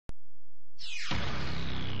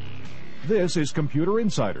This is Computer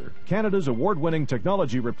Insider, Canada's award-winning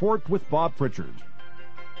technology report with Bob Pritchard.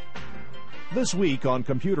 This week on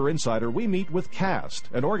Computer Insider, we meet with CAAST,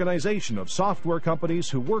 an organization of software companies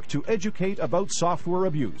who work to educate about software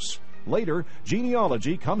abuse. Later,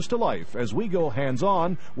 genealogy comes to life as we go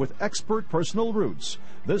hands-on with expert personal roots.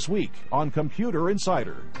 This week on Computer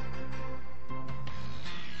Insider.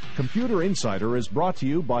 Computer Insider is brought to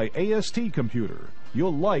you by AST Computer.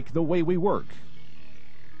 You'll like the way we work.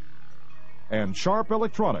 And Sharp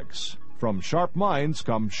Electronics. From sharp minds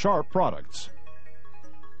come sharp products.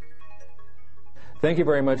 Thank you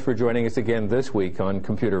very much for joining us again this week on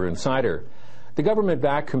Computer Insider. The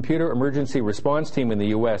government-backed Computer Emergency Response Team in the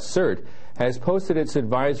U.S., CERT, has posted its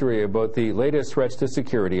advisory about the latest threats to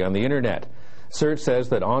security on the Internet. CERT says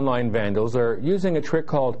that online vandals are using a trick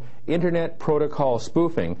called Internet Protocol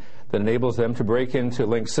Spoofing that enables them to break into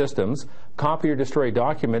linked systems, copy or destroy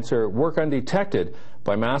documents, or work undetected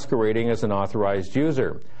by masquerading as an authorized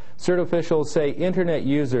user. CERT officials say Internet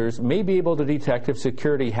users may be able to detect if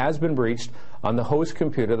security has been breached on the host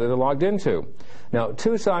computer that they're logged into. Now,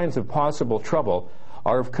 two signs of possible trouble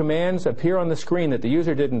are if commands appear on the screen that the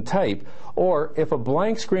user didn't type, or if a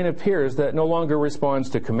blank screen appears that no longer responds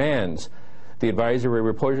to commands. The advisory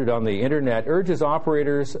reported on the Internet urges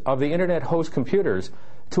operators of the Internet host computers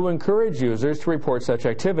to encourage users to report such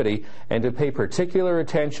activity and to pay particular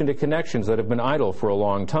attention to connections that have been idle for a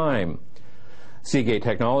long time. Seagate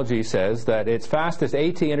Technology says that its fastest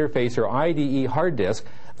AT interface or IDE hard disk,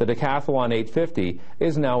 the Decathlon 850,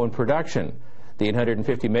 is now in production. The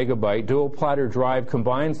 850 megabyte dual platter drive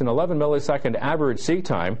combines an 11 millisecond average seek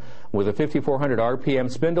time with a 5400 RPM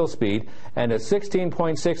spindle speed and a 16.6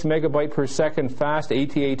 megabyte per second fast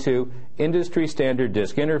ATA2 industry standard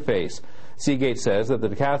disk interface. Seagate says that the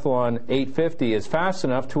Decathlon 850 is fast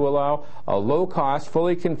enough to allow a low-cost,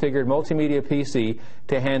 fully configured multimedia PC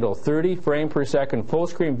to handle 30 frame per second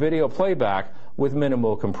full-screen video playback with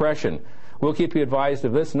minimal compression. We'll keep you advised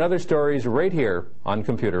of this and other stories right here on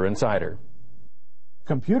Computer Insider.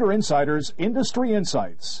 Computer Insider's Industry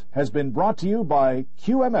Insights has been brought to you by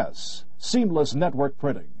QMS, Seamless Network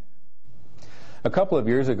Printing. A couple of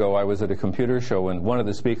years ago, I was at a computer show, and one of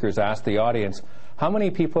the speakers asked the audience how many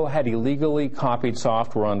people had illegally copied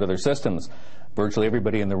software onto their systems. Virtually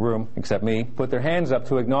everybody in the room, except me, put their hands up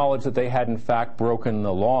to acknowledge that they had in fact broken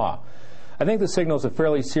the law. I think this signals a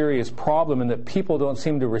fairly serious problem in that people don't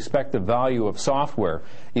seem to respect the value of software.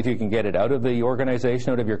 If you can get it out of the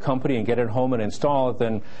organization, out of your company, and get it home and install it,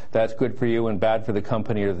 then that's good for you and bad for the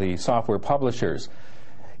company or the software publishers.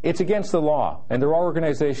 It's against the law, and there are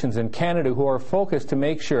organizations in Canada who are focused to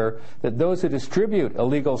make sure that those who distribute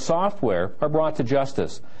illegal software are brought to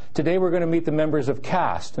justice. Today we're going to meet the members of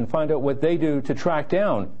CAAST and find out what they do to track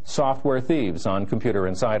down software thieves on Computer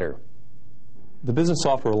Insider. The Business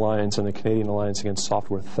Software Alliance and the Canadian Alliance Against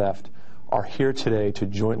Software Theft are here today to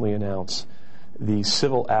jointly announce the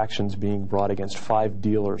civil actions being brought against 5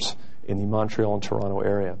 dealers in the Montreal and Toronto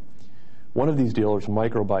area. One of these dealers,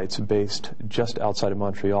 Microbytes, based just outside of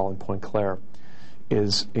Montreal in Pointe Claire,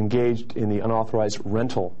 is engaged in the unauthorized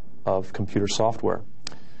rental of computer software.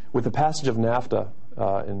 With the passage of NAFTA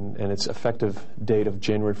and its effective date of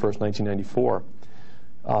January 1st, 1994,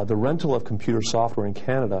 the rental of computer software in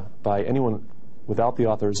Canada by anyone without the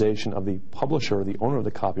authorization of the publisher or the owner of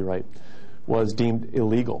the copyright was deemed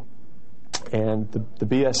illegal. And the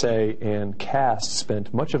BSA and CAAST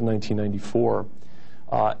spent much of 1994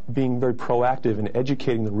 being very proactive in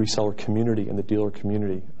educating the reseller community and the dealer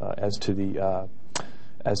community as to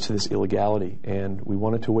this illegality. And we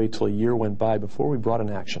wanted to wait till a year went by before we brought an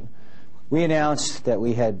action. We announced that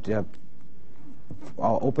we had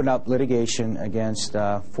opened up litigation against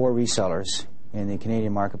 4 resellers in the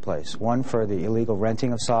Canadian marketplace. 1 for the illegal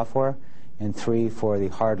renting of software and 3 for the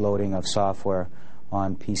hard loading of software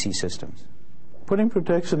on PC systems. Putting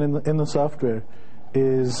protection in the software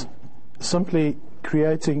is simply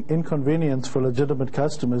creating inconvenience for legitimate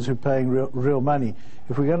customers who are paying real money.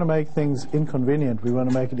 If we're going to make things inconvenient, we want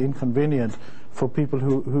to make it inconvenient for people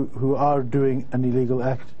who are doing an illegal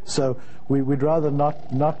act. So we'd rather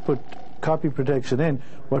not put copy protection in.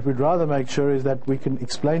 What we'd rather make sure is that we can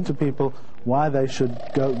explain to people why they should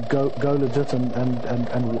go legit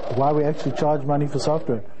and why we actually charge money for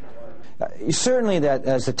software. Certainly that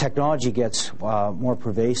as the technology gets more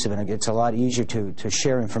pervasive and it gets a lot easier to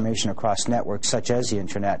share information across networks such as the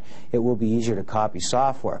Internet, it will be easier to copy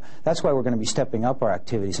software. That's why we're going to be stepping up our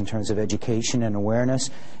activities in terms of education and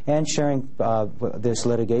awareness and sharing this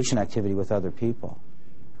litigation activity with other people.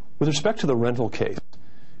 With respect to the rental case,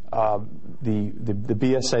 the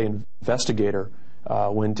BSA investigator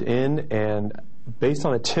went in and based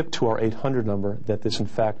on a tip to our 800 number that this in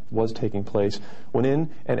fact was taking place, went in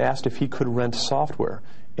and asked if he could rent software,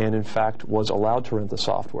 and in fact was allowed to rent the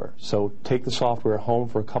software. So take the software home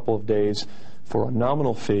for a couple of days for a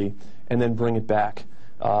nominal fee and then bring it back.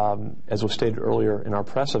 As was stated earlier in our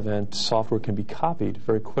press event, software can be copied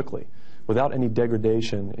very quickly without any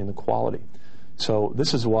degradation in the quality. So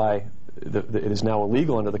this is why it is now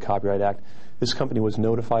illegal under the Copyright Act. This company was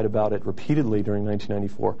notified about it repeatedly during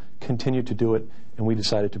 1994, continued to do it, and we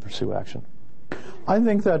decided to pursue action. I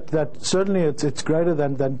think that certainly it's greater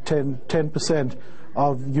than 10%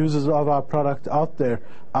 of users of our product out there.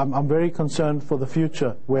 I'm very concerned for the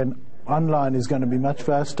future when online is going to be much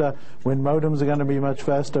faster, when modems are going to be much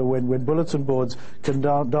faster, when bulletin boards can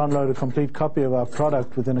download a complete copy of our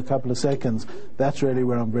product within a couple of seconds. That's really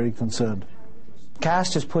where I'm very concerned.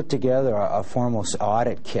 CAAST has put together a formal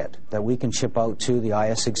audit kit that we can ship out to the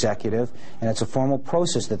IS executive, and it's a formal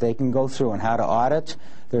process that they can go through on how to audit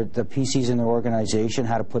the PCs in their organization,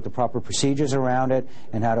 how to put the proper procedures around it,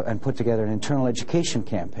 and put together an internal education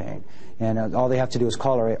campaign. And all they have to do is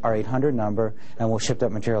call our 800 number, and we'll ship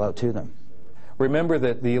that material out to them. Remember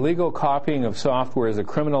that the illegal copying of software is a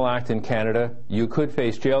criminal act in Canada. You could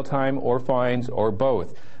face jail time or fines or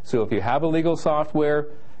both. So if you have illegal software,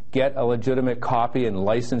 get a legitimate copy and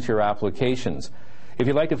license your applications. If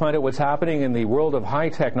you'd like to find out what's happening in the world of high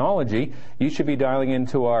technology, you should be dialing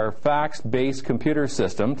into our fax-based computer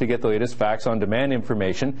system to get the latest fax-on-demand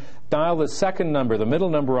information. Dial the second number, the middle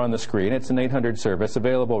number on the screen. It's an 800 service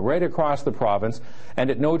available right across the province and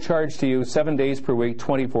at no charge to you, 7 days per week,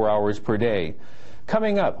 24 hours per day.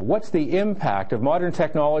 Coming up, what's the impact of modern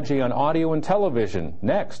technology on audio and television?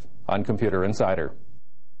 Next on Computer Insider.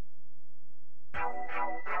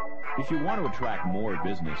 If you want to attract more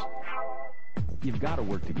business, you've got to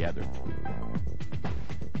work together.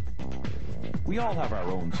 We all have our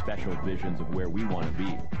own special visions of where we want to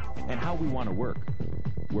be and how we want to work,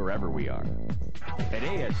 wherever we are. At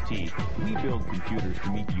AST, we build computers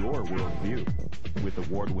to meet your worldview with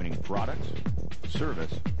award-winning products,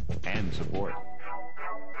 service, and support.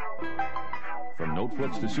 From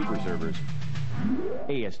notebooks to super servers,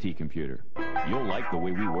 AST Computer. You'll like the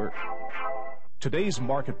way we work. Today's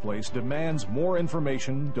marketplace demands more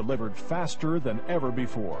information delivered faster than ever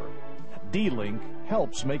before. D-Link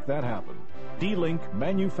helps make that happen. D-Link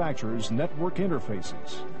manufactures network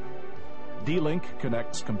interfaces. D-Link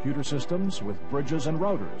connects computer systems with bridges and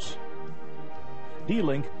routers.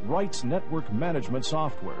 D-Link writes network management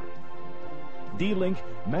software. D-Link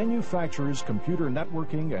manufactures computer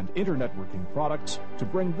networking and internetworking products to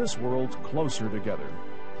bring this world closer together.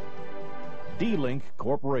 D-Link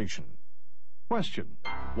Corporation. Question: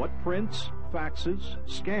 what prints, faxes,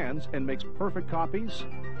 scans, and makes perfect copies?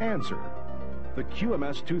 Answer: the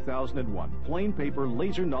QMS 2001 plain paper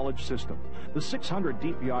laser knowledge system, the 600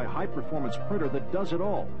 DPI high-performance printer that does it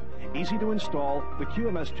all. Easy to install, the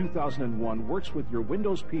QMS 2001 works with your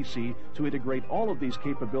Windows PC to integrate all of these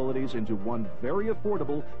capabilities into one very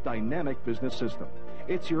affordable, dynamic business system.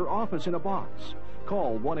 It's your office in a box.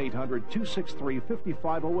 Call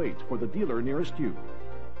 1-800-263-5508 for the dealer nearest you.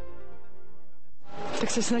 Tak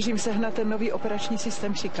se snažím sehnat ten nový operační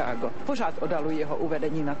systém Chicago. Pořád odaluji jeho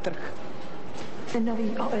uvedení na trh. Ten nový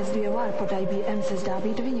OS2 VAR pod IBM se zdá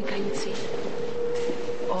být vynikající.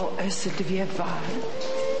 OS2 VAR?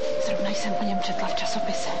 Zrovna jsem o něm četla v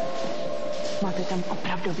časopise. Máte tam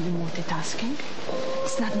opravdový multitasking?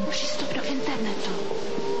 Snadný přístup do internetu.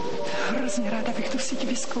 Hrozně ráda bych tu síť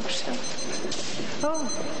vyzkoušel. To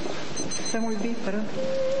je můj beeper.